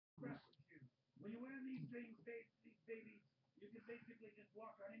things, these babies, you can basically just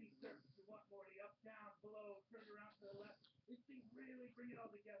walk on any surface you want, Morty. Up, down, below, turn around to the left. These things really bring it all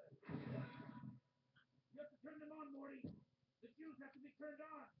together. You have to turn them on, Morty. The shoes have to be turned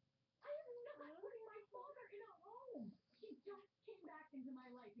on. I am not putting my father in a home. He just came back into my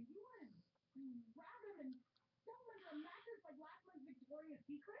life, and you want to grab him and sell him under a mattress like last month's Victoria's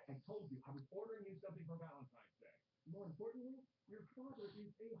Secret? I told you, I was ordering you something for Valentine's Day. More importantly, your father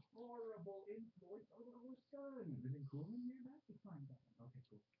is a horrible influence on our son. Isn't cool when you hear that? It's fine, Dad. Okay,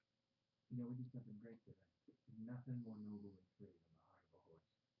 cool. You know, we did something great today. Nothing more noble than freedom in the heart of a horse.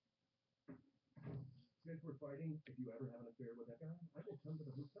 Since we're fighting, if you ever have an affair with that guy, I will come to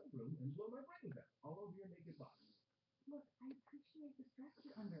the hotel room and blow my brains out all over your naked body. Look, I appreciate the stress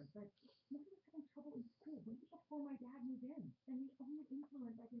you're under, but Morty was having trouble in school way before my dad moved in. And the only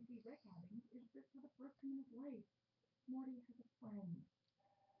influence I can see Rick having is that for the first time in his life, Morty has a friend.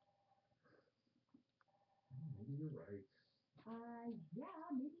 Maybe you're right. Yeah,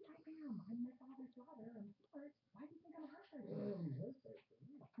 maybe I am. I'm my father's daughter. I'm smart. Why do you think I'm a heartbreaker?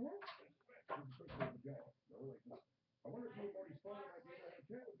 Huh? No relation. I wonder if you and Morty's father might be able to have a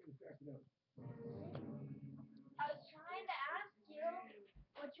chat with you this afternoon. I was trying to ask you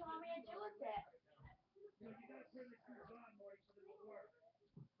what you want me to do with it. You know, you gotta turn the shoes on, Morty, so that it'll work.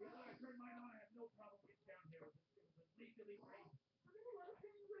 You know, when I turned mine on, I had no problem getting down here. It was legally free.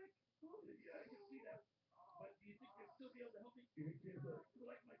 Rick. Yeah, I can see that. But do you think you'll still be able to help me You need to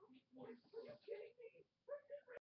collect my feet, Morty?